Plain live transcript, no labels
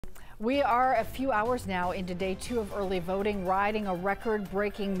We are a few hours now into day 2 of early voting, riding a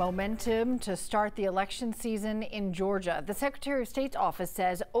record-breaking momentum to start the election season in Georgia. The Secretary of State's office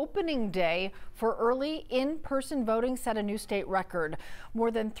says opening day for early in-person voting set a new state record.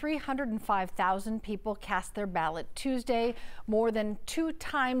 More than 305,000 people cast their ballot Tuesday, more than 2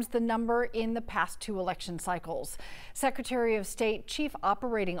 times the number in the past 2 election cycles. Secretary of State Chief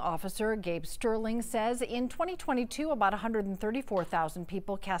Operating Officer Gabe Sterling says in 2022, about 134,000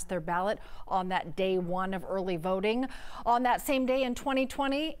 people cast their ballot on that day 1 of early voting. On that same day in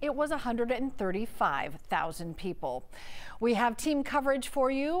 2020, it was 135,000 people. We have team coverage for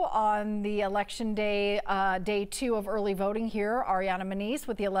you on the election day, day 2 of early voting here. Ariana Manise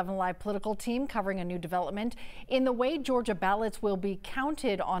with the 11 Live political team covering a new development in the way Georgia ballots will be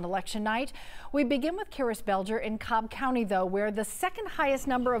counted on election night. We begin with Raffensperger in Cobb County, though, where the second highest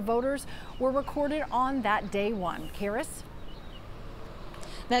number of voters were recorded on that day 1. Karis?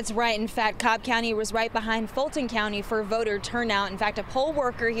 That's right. In fact, Cobb County was right behind Fulton County for voter turnout. In fact, a poll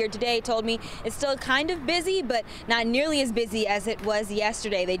worker here today told me it's still kind of busy, but not nearly as busy as it was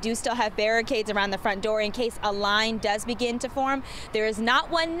yesterday. They do still have barricades around the front door in case a line does begin to form. There is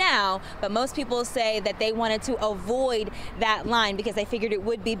not one now, but most people say that they wanted to avoid that line because they figured it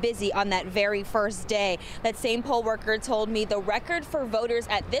would be busy on that very first day. That same poll worker told me the record for voters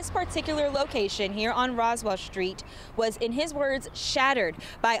at this particular location here on Roswell Street was, in his words, shattered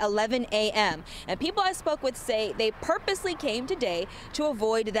by 11 a.m. And people I spoke with say they purposely came today to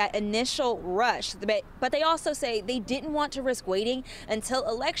avoid that initial rush. But they also say they didn't want to risk waiting until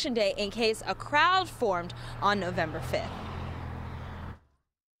Election Day in case a crowd formed on November 5th.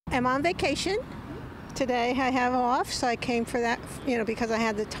 I'm on vacation. Today I have off, so I came for that, because I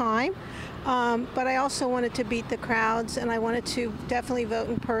had the time. But I also wanted to beat the crowds, and I wanted to definitely vote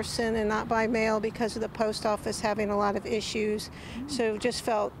in person and not by mail because of the post office having a lot of issues. So it just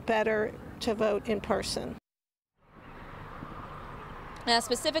felt better to vote in person. Now,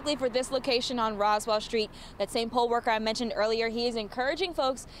 specifically for this location on Roswell Street, that same poll worker I mentioned earlier, he is encouraging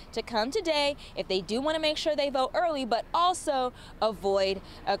folks to come today if they do want to make sure they vote early, but also avoid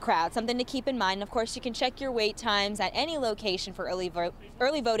a crowd. Something to keep in mind. Of course, you can check your wait times at any location for early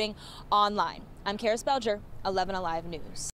voting online. I'm Raffensperger, 11 Alive News.